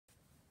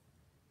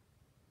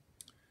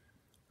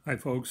Hi,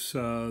 folks.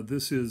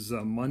 This is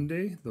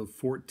Monday, the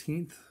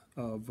 14th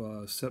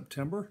of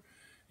September,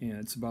 and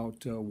it's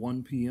about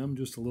 1 p.m.,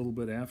 just a little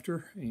bit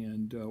after.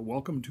 And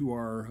welcome to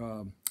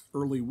our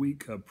early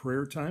week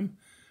prayer time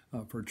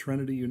for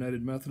Trinity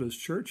United Methodist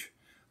Church.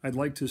 I'd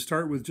like to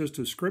start with just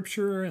a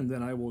scripture, and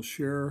then I will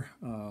share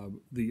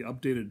the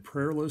updated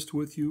prayer list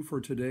with you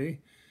for today.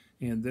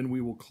 And then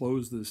we will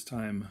close this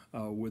time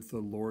with the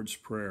Lord's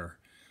Prayer.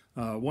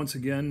 Once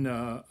again,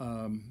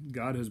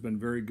 God has been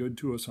very good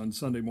to us on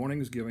Sunday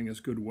mornings, giving us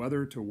good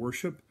weather to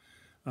worship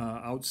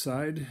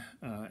outside,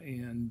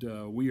 and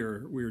we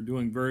are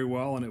doing very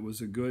well. And it was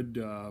a good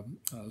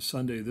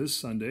Sunday this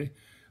Sunday.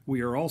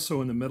 We are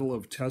also in the middle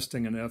of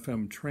testing an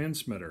FM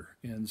transmitter,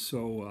 and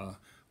so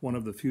one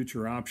of the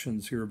future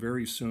options here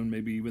very soon,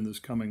 maybe even this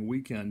coming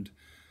weekend,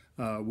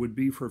 would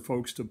be for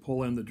folks to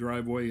pull in the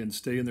driveway and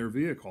stay in their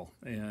vehicle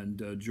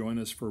and join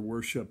us for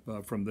worship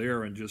from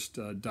there, and just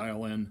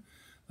dial in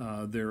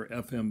their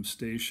FM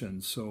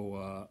station.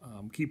 So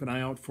keep an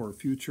eye out for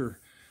future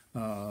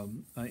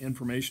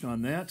information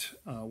on that.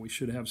 We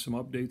should have some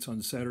updates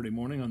on Saturday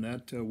morning on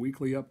that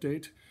weekly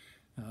update.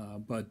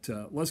 But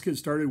let's get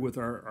started with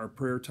our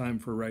prayer time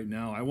for right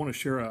now. I want to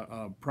share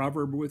a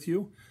proverb with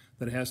you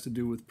that has to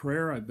do with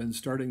prayer. I've been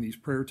starting these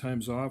prayer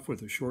times off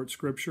with a short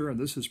scripture, and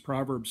this is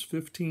Proverbs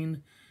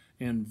 15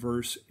 and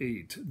verse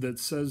 8 that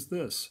says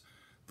this: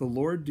 "The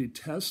Lord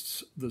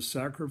detests the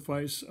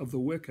sacrifice of the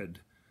wicked,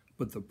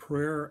 but the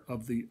prayer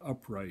of the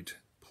upright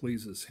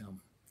pleases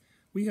him."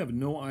 We have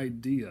no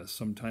idea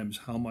sometimes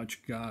how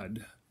much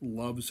God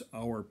loves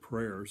our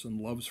prayers and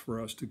loves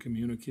for us to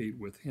communicate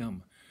with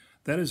him.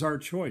 That is our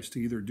choice to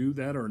either do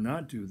that or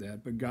not do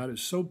that, but God is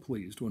so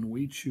pleased when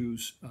we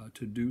choose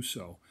to do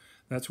so.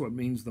 That's what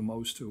means the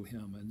most to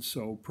him. And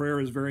so prayer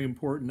is very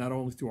important, not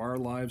only to our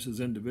lives as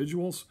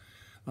individuals,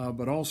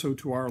 but also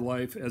to our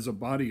life as a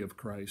body of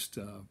Christ,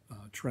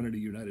 Trinity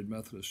United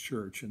Methodist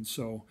Church. And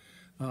so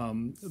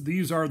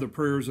these are the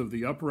prayers of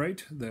the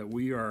upright that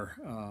we are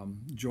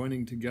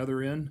joining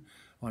together in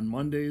on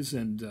Mondays,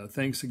 and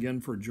thanks again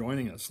for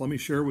joining us. Let me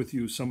share with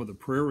you some of the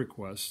prayer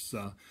requests.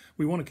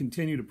 We want to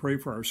continue to pray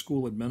for our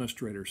school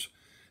administrators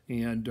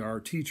and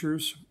our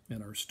teachers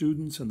and our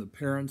students and the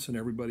parents and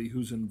everybody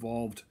who's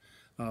involved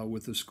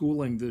with the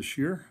schooling this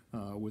year.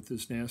 With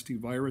this nasty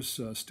virus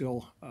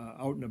still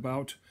out and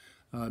about,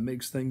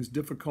 makes things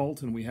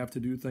difficult, and we have to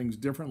do things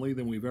differently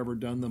than we've ever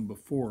done them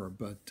before.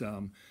 But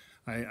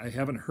I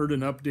haven't heard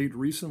an update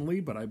recently,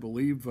 but I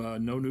believe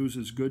no news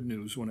is good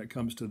news when it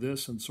comes to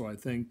this. And so I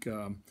think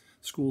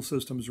school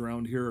systems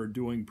around here are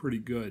doing pretty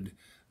good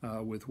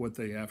with what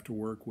they have to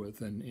work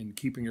with, and in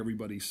keeping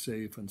everybody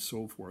safe and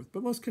so forth.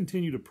 But let's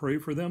continue to pray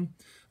for them.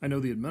 I know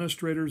the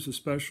administrators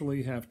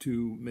especially have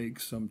to make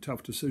some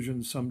tough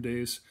decisions some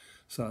days.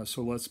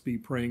 So let's be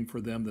praying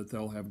for them, that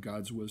they'll have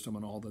God's wisdom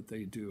in all that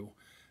they do,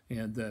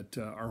 and that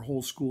our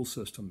whole school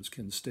systems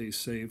can stay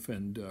safe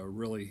and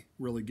really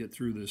get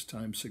through this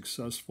time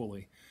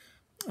successfully.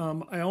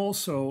 I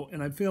also,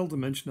 and I failed to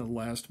mention it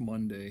last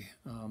Monday,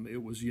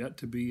 it was yet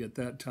to be at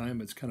that time.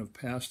 It's kind of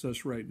past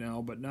us right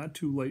now, but not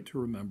too late to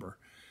remember.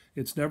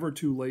 It's never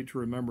too late to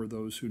remember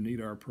those who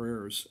need our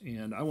prayers.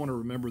 And I want to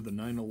remember the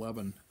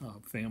 9/11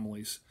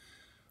 families.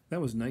 That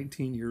was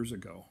 19 years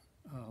ago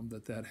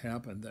that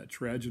happened, that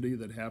tragedy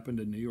that happened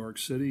in New York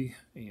City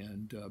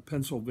and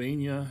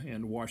Pennsylvania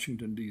and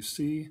Washington,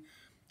 D.C.,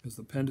 as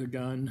the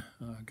Pentagon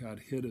got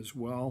hit as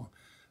well.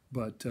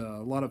 But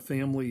a lot of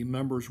family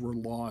members were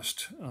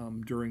lost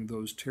during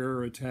those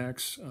terror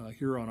attacks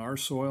here on our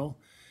soil.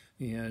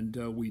 And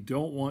we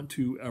don't want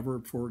to ever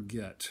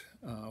forget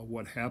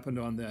what happened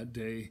on that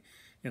day,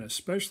 and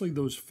especially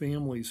those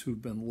families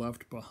who've been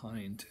left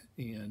behind.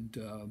 And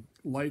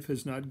life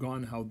has not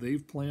gone how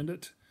they've planned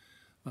it,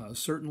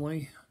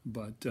 certainly,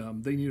 but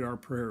they need our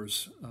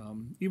prayers.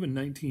 Even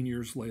 19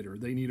 years later,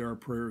 they need our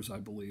prayers,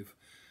 I believe.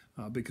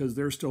 Because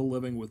they're still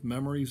living with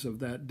memories of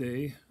that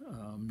day,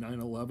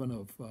 9/11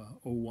 of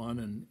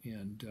 '01,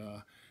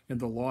 and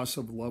the loss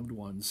of loved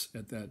ones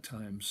at that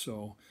time.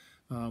 So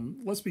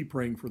let's be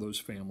praying for those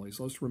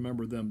families. Let's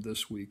remember them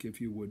this week, if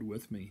you would,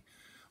 with me.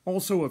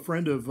 Also, a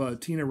friend of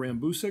Tina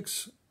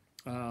Rambusik's,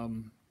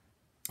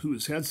 who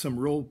has had some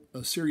real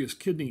serious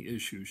kidney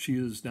issues. She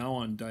is now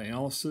on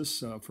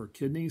dialysis for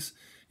kidneys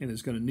and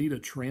is going to need a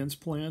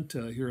transplant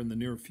here in the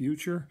near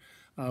future.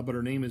 But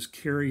her name is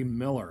Carrie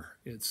Miller.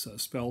 It's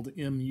spelled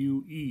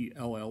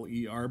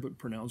Mueller, but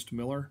pronounced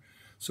Miller.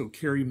 So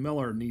Carrie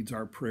Miller needs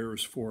our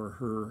prayers for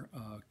her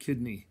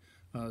kidney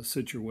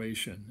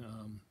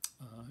situation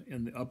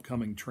in the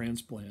upcoming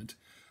transplant.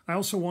 I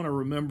also want to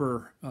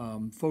remember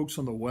folks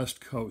on the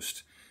West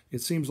Coast.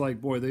 It seems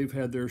like, boy, they've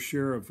had their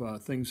share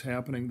of things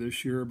happening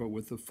this year, but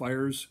with the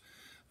fires,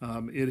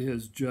 it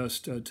has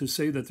just, to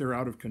say that they're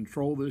out of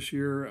control this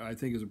year, I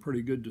think is a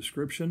pretty good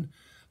description.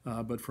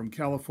 But from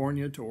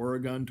California to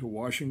Oregon to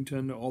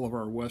Washington, all of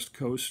our West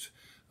Coast,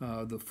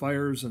 the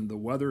fires and the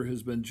weather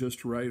has been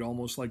just right,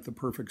 almost like the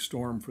perfect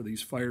storm for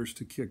these fires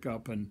to kick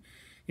up. And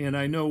And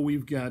I know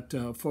we've got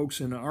folks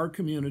in our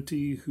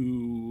community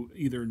who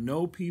either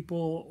know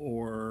people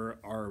or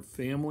our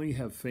family,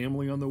 have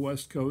family on the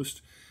West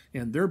Coast,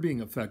 and they're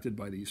being affected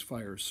by these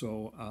fires.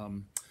 So,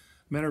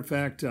 matter of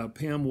fact,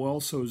 Pam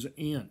Welso's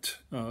aunt,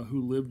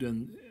 who lived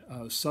in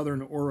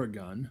southern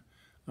Oregon,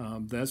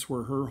 that's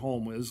where her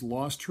home is,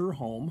 lost her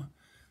home,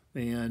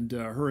 and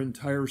her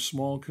entire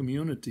small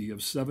community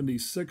of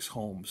 76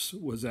 homes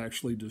was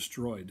actually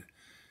destroyed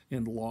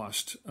and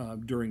lost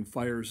during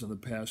fires in the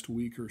past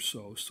week or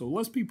so. So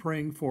let's be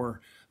praying for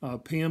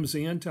Pam's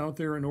aunt out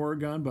there in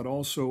Oregon, but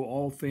also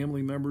all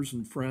family members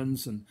and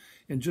friends and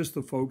just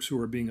the folks who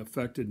are being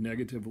affected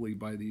negatively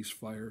by these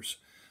fires.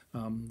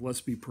 Let's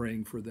be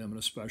praying for them in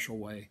a special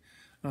way.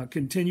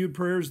 Continued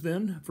prayers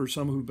then for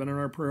some who've been on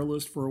our prayer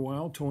list for a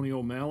while. Tony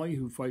O'Malley,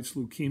 who fights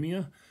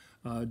leukemia.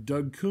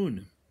 Doug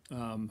Kuhn,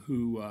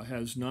 who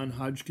has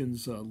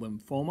non-Hodgkin's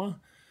lymphoma.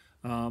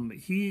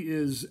 He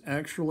is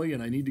actually,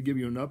 and I need to give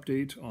you an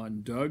update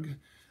on Doug.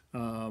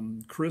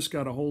 Chris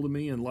got a hold of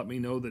me and let me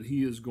know that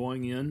he is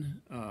going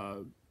in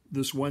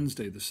this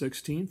Wednesday, the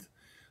 16th,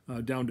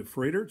 down to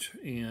Fredert,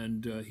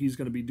 and he's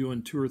going to be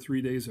doing 2 or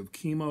 3 days of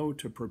chemo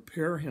to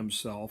prepare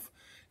himself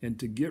and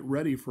to get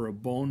ready for a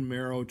bone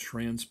marrow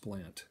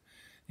transplant.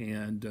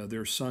 And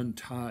their son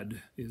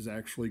Todd is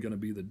actually going to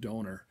be the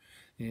donor.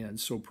 And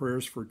so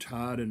prayers for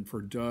Todd and for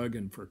Doug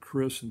and for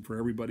Chris and for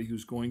everybody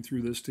who's going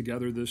through this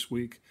together this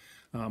week.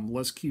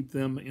 Let's keep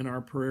them in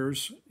our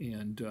prayers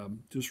and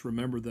just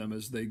remember them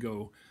as they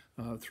go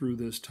through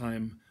this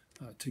time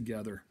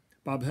together.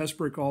 Bob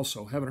Hesbrick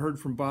also. Haven't heard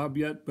from Bob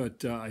yet,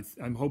 but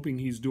I'm hoping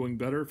he's doing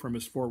better from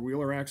his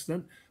four-wheeler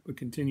accident, but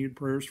continued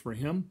prayers for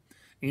him.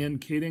 Ann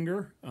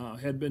Kadinger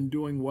had been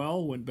doing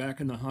well, went back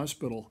in the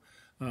hospital.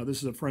 This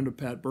is a friend of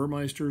Pat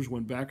Burmeister's,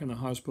 went back in the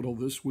hospital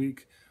this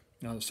week,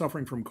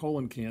 suffering from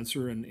colon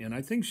cancer, and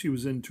I think she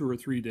was in 2 or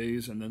 3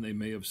 days, and then they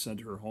may have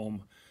sent her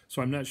home.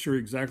 So I'm not sure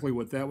exactly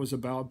what that was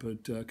about,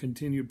 but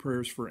continued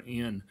prayers for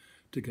Ann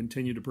to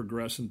continue to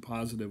progress in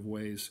positive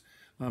ways.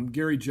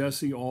 Gary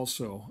Jesse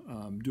also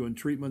doing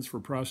treatments for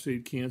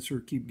prostate cancer.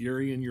 Keep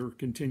Gary in your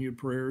continued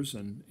prayers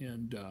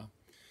and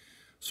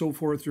so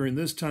forth. During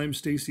this time,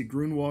 Stacy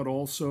Grunwald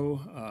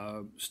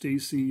also.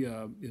 Stacy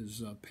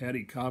is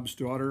Patty Cobb's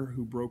daughter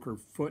who broke her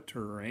foot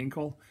or her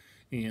ankle,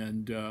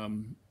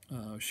 and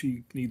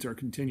she needs our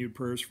continued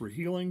prayers for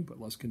healing, but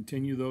let's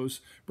continue those.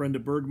 Brenda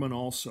Bergman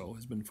also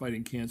has been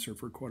fighting cancer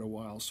for quite a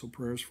while, so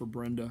prayers for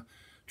Brenda.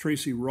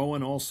 Tracy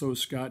Rowan, also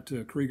Scott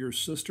Krieger's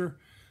sister,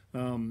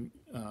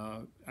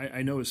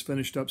 I know has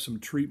finished up some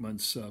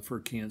treatments for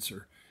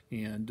cancer.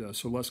 And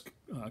so let's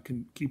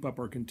keep up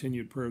our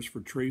continued prayers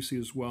for Tracy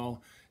as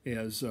well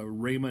as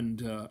Raymond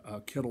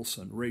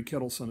Kittleson. Ray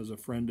Kittleson is a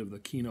friend of the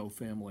Keno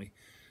family.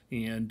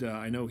 And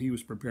I know he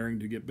was preparing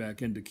to get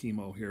back into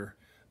chemo here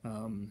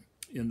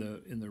in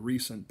the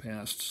recent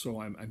past.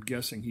 So I'm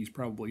guessing he's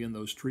probably in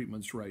those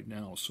treatments right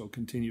now. So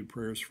continued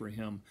prayers for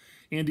him.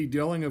 Andy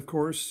Dilling, of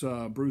course,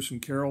 Bruce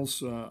and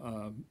Carol's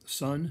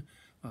son,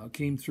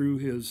 came through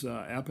his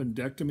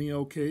appendectomy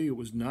okay. It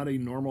was not a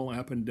normal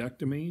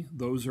appendectomy.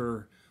 Those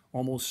are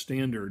almost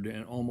standard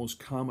and almost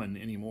common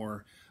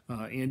anymore.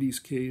 Andy's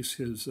case,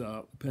 his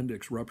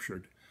appendix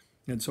ruptured.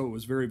 And so it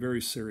was very,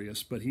 very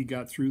serious. But he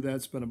got through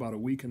that, spent about a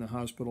week in the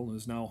hospital, and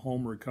is now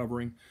home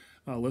recovering.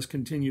 Let's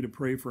continue to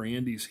pray for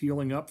Andy's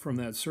healing up from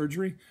that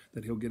surgery,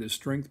 that he'll get his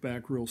strength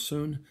back real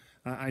soon.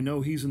 I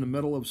know he's in the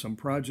middle of some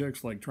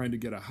projects like trying to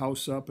get a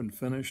house up and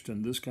finished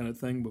and this kind of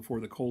thing before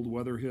the cold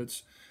weather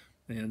hits.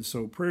 And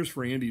so prayers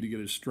for Andy to get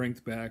his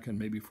strength back, and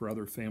maybe for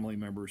other family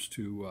members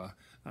to,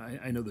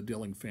 I know the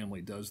Dilling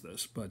family does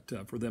this, but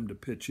for them to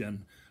pitch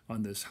in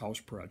on this house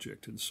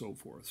project and so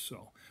forth.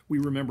 So we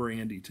remember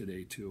Andy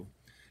today too.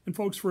 And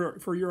folks,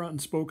 for your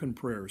unspoken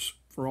prayers,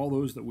 for all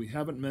those that we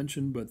haven't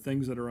mentioned, but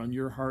things that are on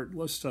your heart,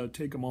 let's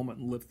take a moment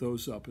and lift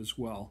those up as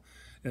well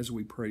as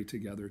we pray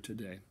together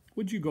today.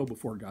 Would you go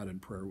before God in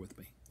prayer with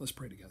me? Let's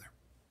pray together.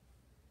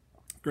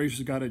 Gracious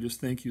God, I just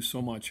thank you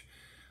so much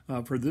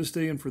for this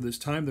day and for this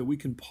time that we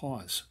can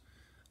pause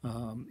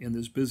in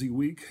this busy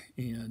week,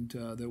 and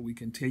that we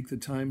can take the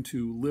time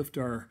to lift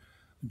our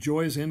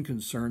joys and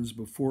concerns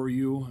before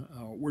you.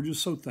 We're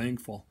just so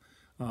thankful,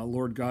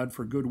 Lord God,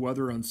 for good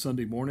weather on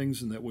Sunday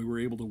mornings, and that we were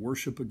able to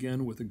worship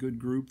again with a good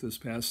group this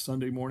past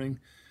Sunday morning.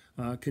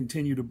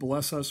 Continue to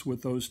bless us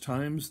with those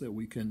times that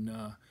we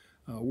can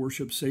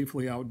worship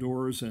safely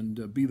outdoors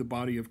and be the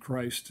body of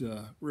Christ,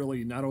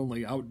 really not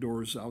only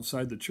outdoors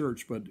outside the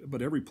church,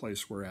 but every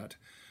place we're at.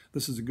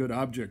 This is a good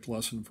object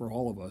lesson for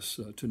all of us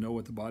to know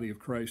what the body of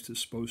Christ is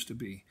supposed to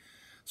be.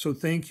 So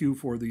thank you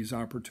for these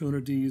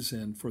opportunities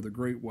and for the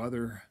great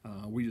weather.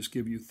 We just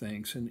give you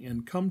thanks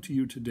and come to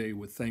you today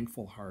with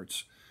thankful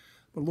hearts.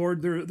 But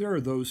Lord, there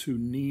are those who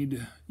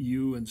need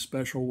you in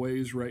special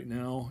ways right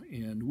now,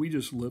 and we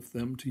just lift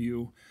them to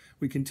you.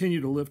 We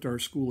continue to lift our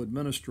school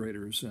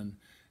administrators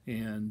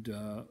and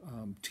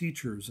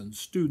teachers and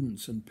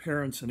students and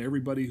parents and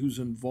everybody who's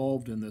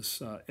involved in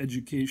this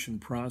education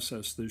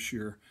process this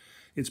year.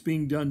 It's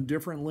being done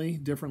differently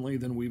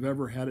than we've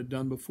ever had it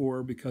done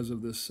before because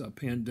of this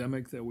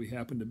pandemic that we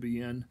happen to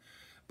be in.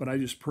 But I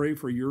just pray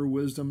for your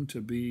wisdom to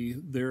be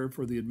there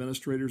for the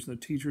administrators and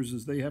the teachers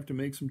as they have to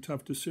make some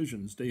tough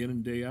decisions day in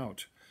and day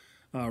out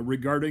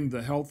regarding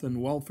the health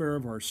and welfare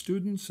of our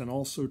students, and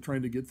also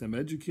trying to get them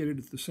educated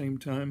at the same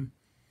time,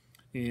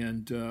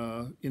 and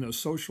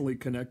socially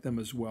connect them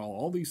as well.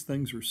 All these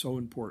things are so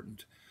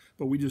important.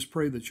 But we just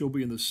pray that you'll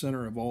be in the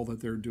center of all that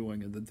they're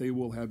doing, and that they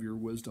will have your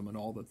wisdom in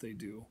all that they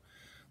do.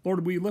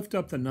 Lord, we lift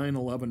up the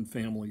 9/11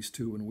 families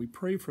too, and we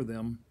pray for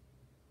them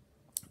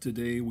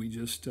today. We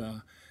just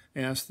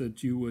ask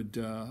that you would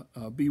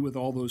be with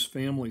all those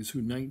families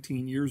who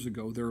 19 years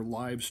ago, their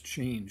lives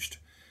changed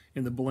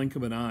in the blink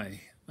of an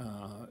eye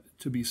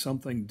to be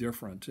something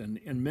different.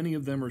 And many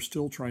of them are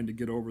still trying to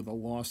get over the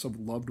loss of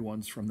loved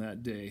ones from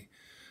that day.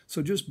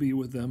 So just be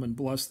with them and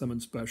bless them in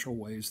special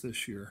ways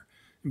this year.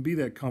 And be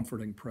that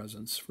comforting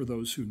presence for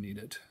those who need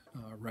it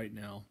right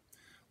now.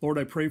 Lord,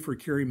 I pray for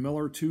Carrie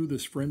Miller, too,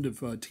 this friend of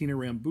Tina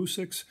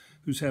Rambusik's,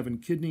 who's having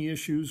kidney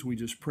issues. We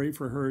just pray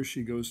for her as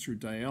she goes through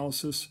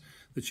dialysis,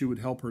 that you would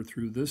help her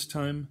through this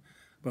time.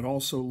 But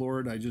also,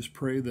 Lord, I just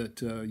pray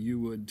that you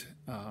would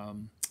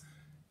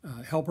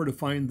help her to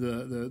find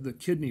the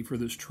kidney for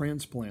this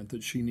transplant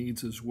that she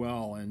needs as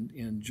well,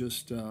 and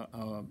just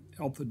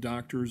help the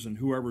doctors and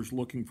whoever's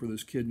looking for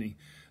this kidney,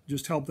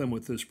 just help them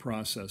with this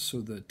process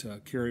so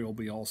that Carrie will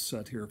be all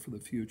set here for the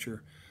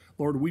future.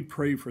 Lord, we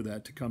pray for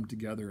that to come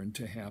together and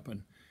to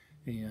happen.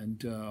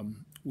 And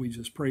we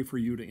just pray for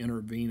you to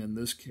intervene in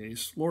this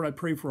case. Lord, I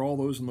pray for all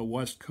those on the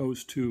West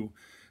Coast, too,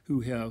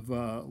 who have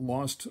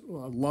lost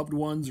loved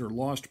ones or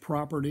lost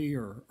property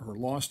or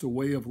lost a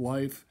way of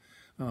life.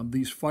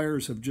 These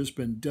fires have just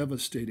been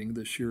devastating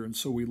this year. And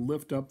so we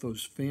lift up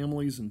those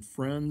families and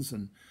friends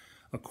and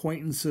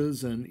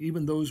acquaintances, and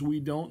even those we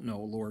don't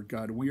know, Lord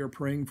God. We are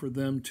praying for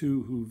them,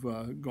 too,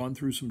 who've gone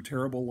through some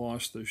terrible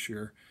loss this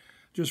year.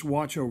 Just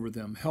watch over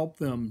them. Help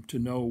them to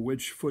know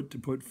which foot to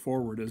put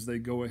forward as they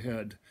go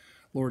ahead.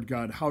 Lord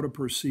God, how to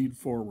proceed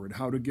forward,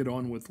 how to get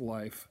on with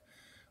life.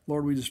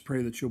 Lord, we just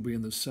pray that you'll be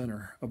in the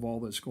center of all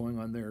that's going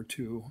on there,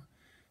 too.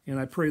 And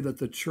I pray that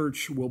the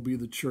church will be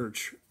the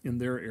church in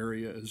their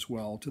area as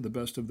well, to the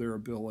best of their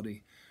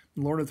ability.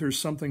 And Lord, if there's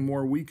something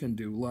more we can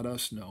do, let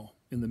us know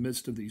in the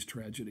midst of these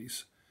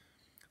tragedies.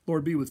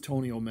 Lord, be with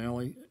Tony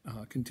O'Malley.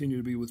 Continue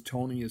to be with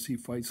Tony as he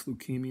fights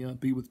leukemia.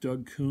 Be with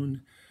Doug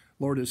Kuhn.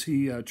 Lord, as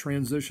he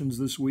transitions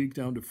this week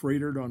down to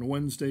Freighted on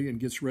Wednesday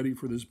and gets ready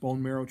for this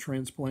bone marrow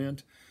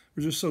transplant.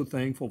 We're just so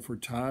thankful for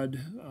Todd,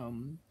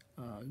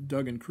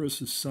 Doug and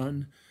Chris's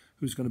son,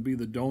 who's going to be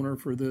the donor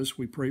for this.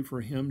 We pray for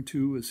him,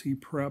 too, as he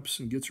preps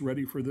and gets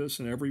ready for this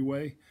in every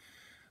way.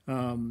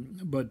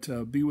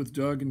 But be with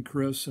Doug and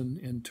Chris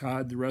and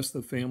Todd, the rest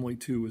of the family,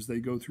 too, as they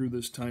go through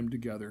this time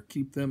together.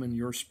 Keep them in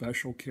your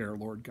special care,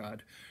 Lord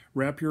God.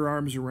 Wrap your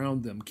arms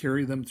around them.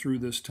 Carry them through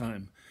this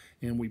time.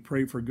 And we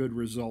pray for good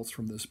results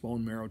from this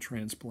bone marrow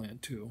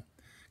transplant, too.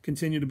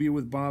 Continue to be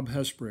with Bob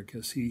Hesprick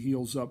as he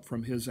heals up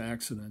from his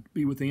accident.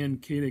 Be with Ann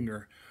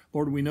Katinger.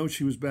 Lord, we know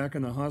she was back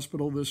in the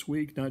hospital this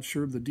week. Not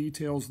sure of the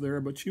details there,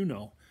 but you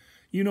know.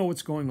 You know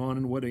what's going on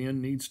and what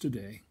Ann needs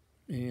today.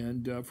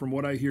 And from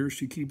what I hear,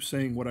 she keeps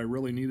saying, what I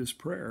really need is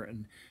prayer.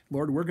 And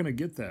Lord, we're going to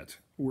get that.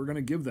 We're going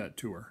to give that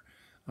to her.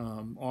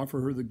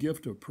 Offer her the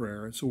gift of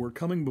prayer. And so we're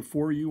coming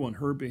before you on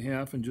her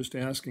behalf and just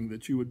asking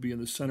that you would be in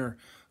the center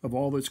of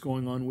all that's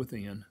going on with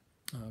Ann.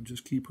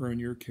 Just keep her in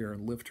your care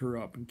and lift her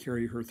up and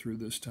carry her through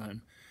this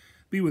time.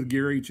 Be with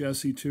Gary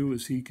Jesse, too,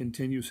 as he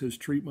continues his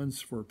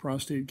treatments for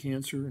prostate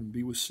cancer, and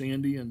be with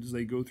Sandy and as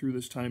they go through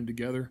this time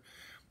together.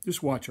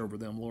 Just watch over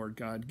them, Lord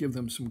God. Give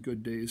them some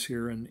good days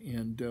here.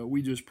 And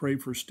we just pray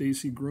for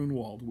Stacy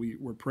Grunwald.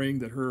 We're praying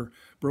that her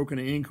broken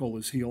ankle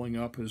is healing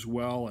up as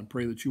well, and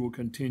pray that you will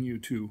continue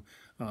to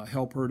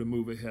help her to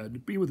move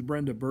ahead. Be with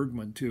Brenda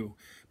Bergman, too.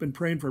 Been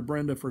praying for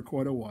Brenda for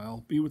quite a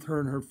while. Be with her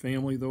and her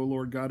family, though,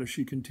 Lord God, as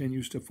she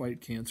continues to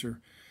fight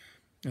cancer.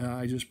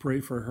 I just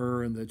pray for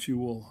her and that you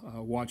will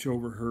watch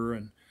over her,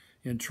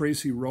 and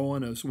Tracy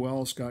Rowan as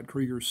well, Scott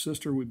Krieger's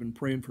sister. We've been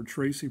praying for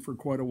Tracy for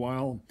quite a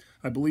while.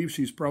 I believe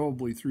she's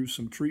probably through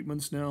some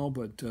treatments now,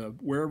 but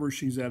wherever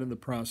she's at in the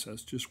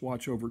process, just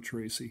watch over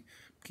Tracy.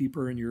 Keep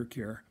her in your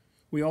care.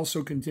 We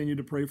also continue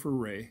to pray for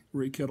Ray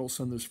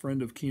Kittleson, this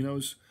friend of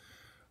Keno's,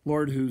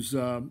 Lord, who's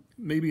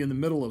maybe in the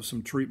middle of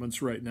some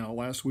treatments right now.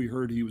 Last we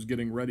heard he was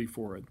getting ready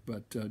for it,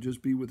 but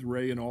just be with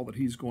Ray and all that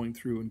he's going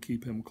through and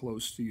keep him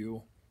close to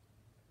you.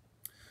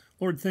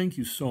 Lord, thank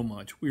you so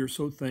much. We are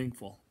so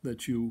thankful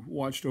that you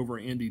watched over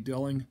Andy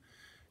Dilling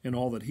and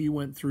all that he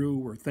went through.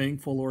 We're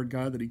thankful, Lord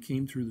God, that he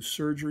came through the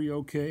surgery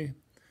okay,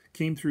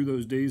 came through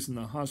those days in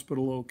the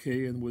hospital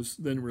okay, and was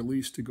then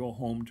released to go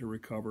home to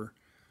recover.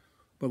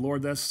 But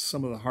Lord, that's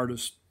some of the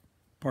hardest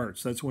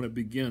parts. That's when it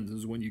begins,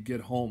 is when you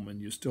get home and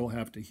you still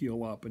have to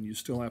heal up and you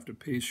still have to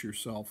pace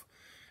yourself.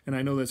 And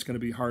I know that's going to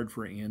be hard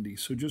for Andy.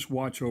 So just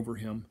watch over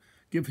him.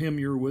 Give him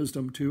your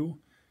wisdom too,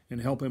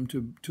 and help him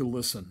to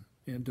listen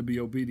and to be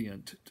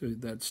obedient to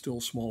that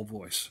still small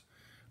voice.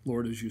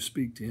 Lord, as you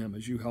speak to him,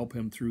 as you help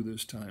him through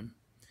this time.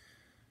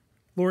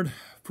 Lord,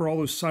 for all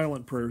those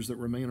silent prayers that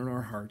remain in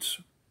our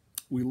hearts,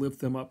 we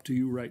lift them up to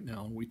you right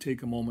now, and we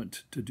take a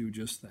moment to do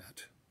just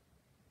that.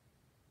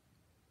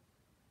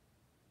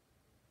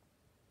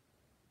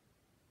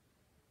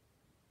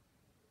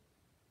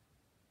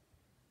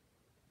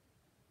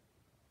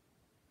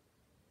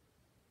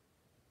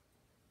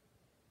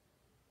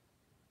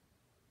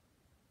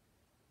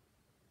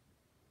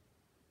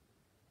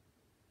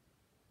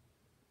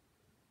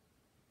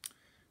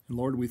 And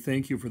Lord, we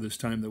thank you for this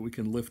time that we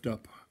can lift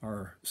up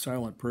our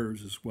silent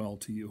prayers as well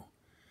to you,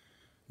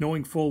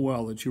 knowing full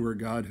well that you are a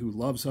God who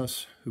loves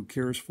us, who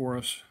cares for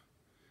us,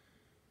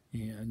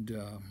 and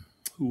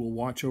who will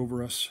watch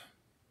over us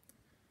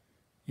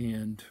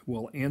and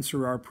will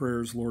answer our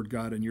prayers, Lord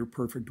God, in your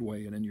perfect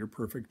way and in your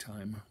perfect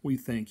time. We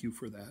thank you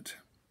for that.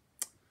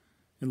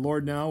 And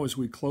Lord, now as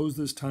we close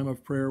this time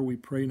of prayer, we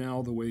pray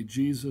now the way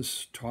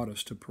Jesus taught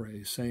us to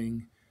pray,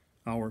 saying,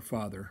 Our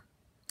Father,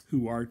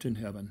 who art in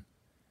heaven,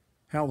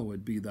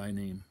 hallowed be thy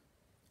name.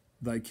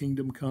 Thy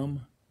kingdom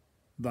come,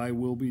 thy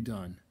will be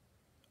done,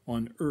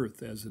 on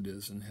earth as it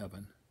is in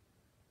heaven.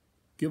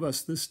 Give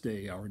us this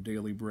day our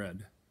daily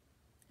bread,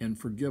 and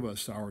forgive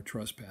us our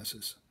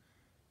trespasses,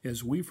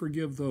 as we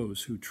forgive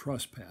those who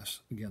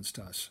trespass against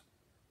us.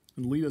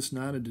 And lead us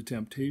not into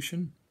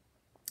temptation,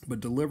 but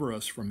deliver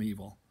us from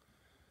evil.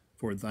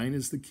 For thine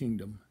is the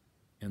kingdom,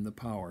 and the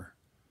power,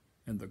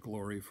 and the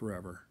glory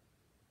forever.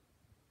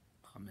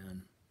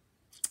 Amen.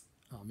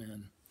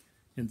 Amen.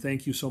 And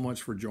thank you so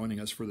much for joining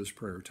us for this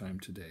prayer time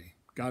today.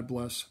 God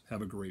bless.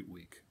 Have a great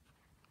week.